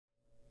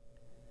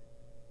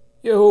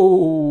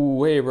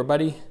Yo, hey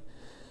everybody.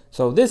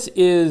 So this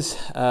is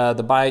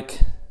the bike,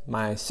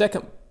 my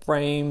second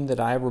frame that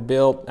I ever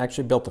built.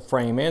 Actually built the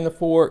frame and the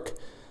fork.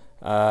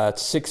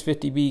 It's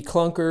 650B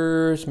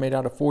clunkers made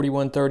out of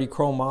 4130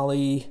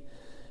 chromoly.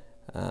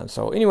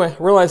 So anyway,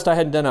 I realized I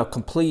hadn't done a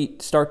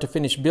complete start to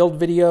finish build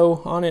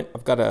video on it.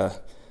 I've got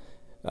a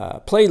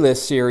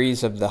playlist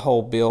series of the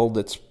whole build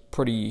that's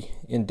pretty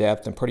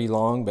in-depth and pretty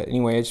long. But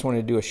anyway, I just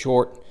wanted to do a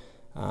short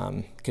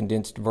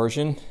condensed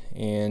version.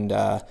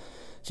 And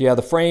so yeah,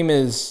 the frame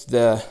is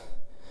the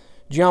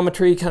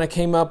geometry kind of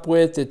came up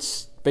with.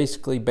 It's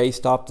basically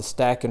based off the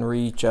stack and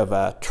reach of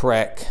a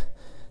Trek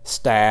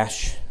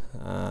stash.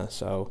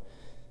 So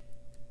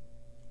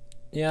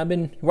yeah, I've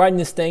been riding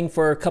this thing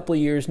for a couple of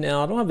years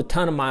now. I don't have a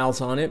ton of miles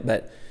on it,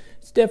 but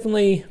it's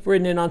definitely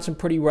ridden it on some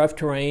pretty rough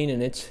terrain,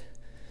 and it's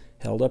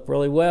held up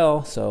really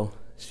well. So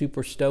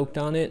super stoked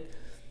on it.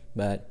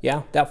 But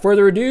yeah, without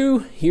further ado,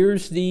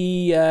 here's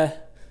the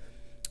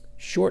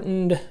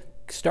shortened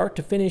start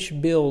to finish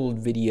build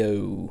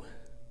video.